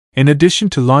In addition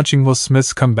to launching Will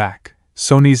Smith's comeback,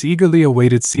 Sony's eagerly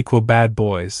awaited sequel Bad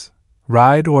Boys: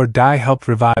 Ride or Die helped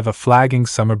revive a flagging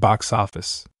summer box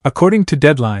office. According to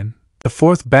Deadline, the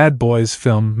fourth Bad Boys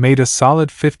film made a solid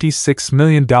 $56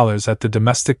 million at the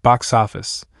domestic box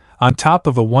office, on top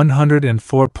of a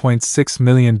 $104.6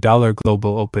 million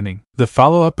global opening. The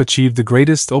follow-up achieved the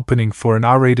greatest opening for an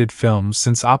R-rated film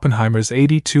since Oppenheimer's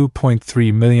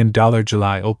 $82.3 million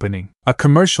July opening. A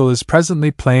commercial is presently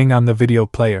playing on the video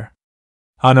player.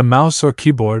 On a mouse or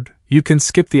keyboard, you can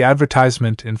skip the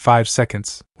advertisement in 5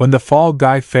 seconds. When The Fall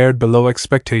Guy fared below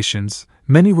expectations,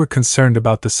 many were concerned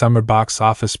about the summer box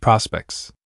office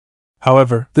prospects.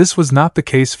 However, this was not the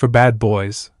case for Bad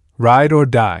Boys: Ride or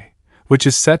Die, which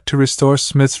is set to restore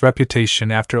Smith's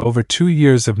reputation after over 2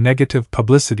 years of negative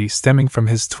publicity stemming from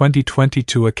his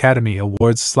 2022 Academy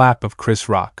Awards slap of Chris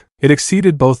Rock. It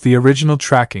exceeded both the original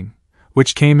tracking,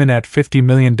 which came in at $50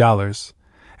 million,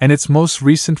 and its most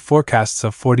recent forecasts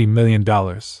of $40 million.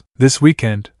 This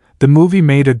weekend, the movie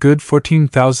made a good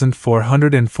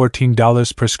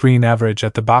 $14,414 per screen average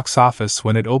at the box office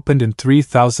when it opened in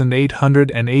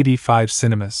 3,885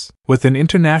 cinemas. With an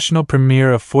international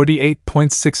premiere of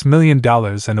 $48.6 million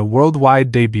and a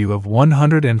worldwide debut of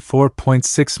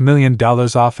 $104.6 million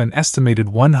off an estimated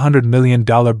 $100 million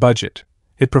budget,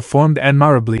 it performed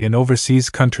admirably in overseas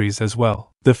countries as well.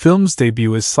 The film's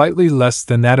debut is slightly less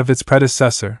than that of its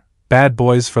predecessor, Bad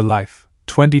Boys for Life,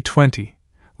 2020,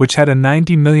 which had a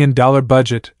 $90 million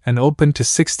budget and opened to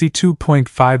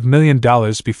 $62.5 million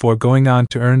before going on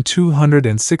to earn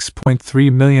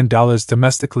 $206.3 million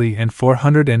domestically and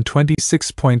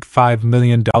 $426.5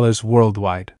 million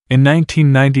worldwide. In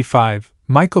 1995,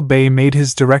 Michael Bay made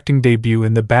his directing debut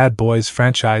in the Bad Boys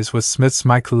franchise with Smith's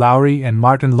Mike Lowrey and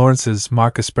Martin Lawrence's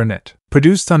Marcus Burnett.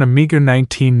 Produced on a meager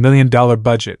 $19 million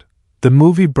budget, the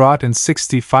movie brought in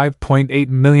 $65.8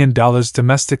 million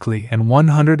domestically and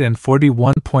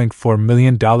 $141.4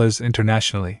 million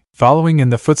internationally. Following in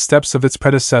the footsteps of its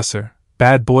predecessor,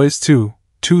 Bad Boys 2,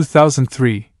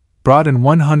 2003, brought in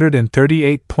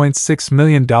 $138.6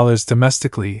 million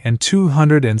domestically and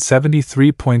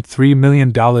 $273.3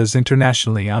 million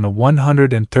internationally on a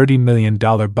 $130 million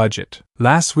budget.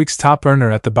 Last week's top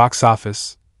earner at the box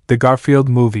office, the Garfield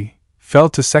movie, fell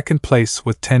to second place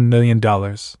with $10 million.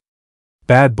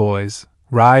 Bad Boys: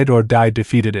 Ride or Die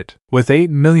defeated it. With $8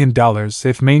 million,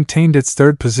 it maintained its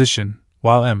third position,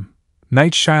 while M.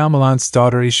 Night Shyamalan's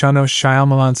daughter Ishano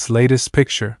Shyamalan's latest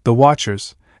picture, The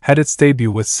Watchers, had its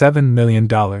debut with $7 million.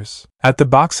 At the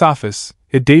box office,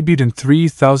 it debuted in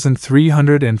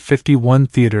 3,351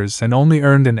 theaters and only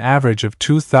earned an average of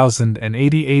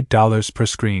 $2,088 per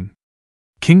screen.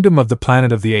 Kingdom of the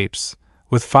Planet of the Apes,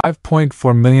 with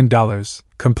 $5.4 million,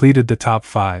 completed the top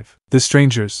 5. The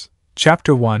Strangers,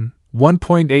 Chapter 1,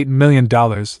 $1.8 million,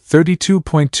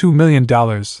 $32.2 million,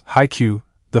 Haikyuu,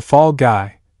 The Fall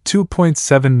Guy,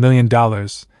 $2.7 million,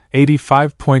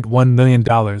 $85.1 million,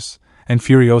 and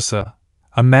Furiosa,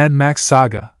 A Mad Max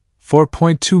Saga,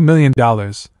 $4.2 million,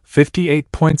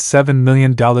 $58.7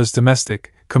 million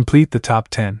domestic, complete the top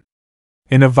 10.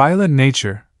 In A Violent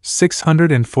Nature,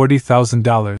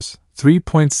 $640,000,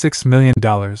 $3.6 million,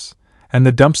 and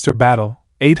The Dumpster Battle,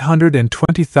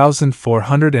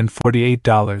 $820,448,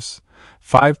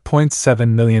 $5.7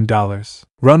 million.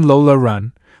 Run Lola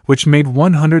Run, which made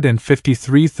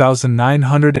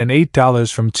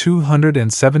 $153,908 from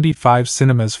 275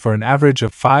 cinemas for an average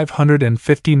of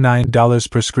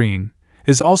 $559 per screen,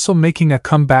 is also making a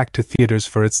comeback to theaters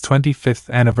for its 25th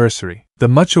anniversary. The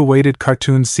much-awaited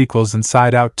cartoon sequels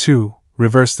Inside Out 2,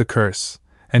 Reverse the Curse,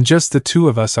 and Just the Two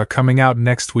of Us are coming out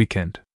next weekend.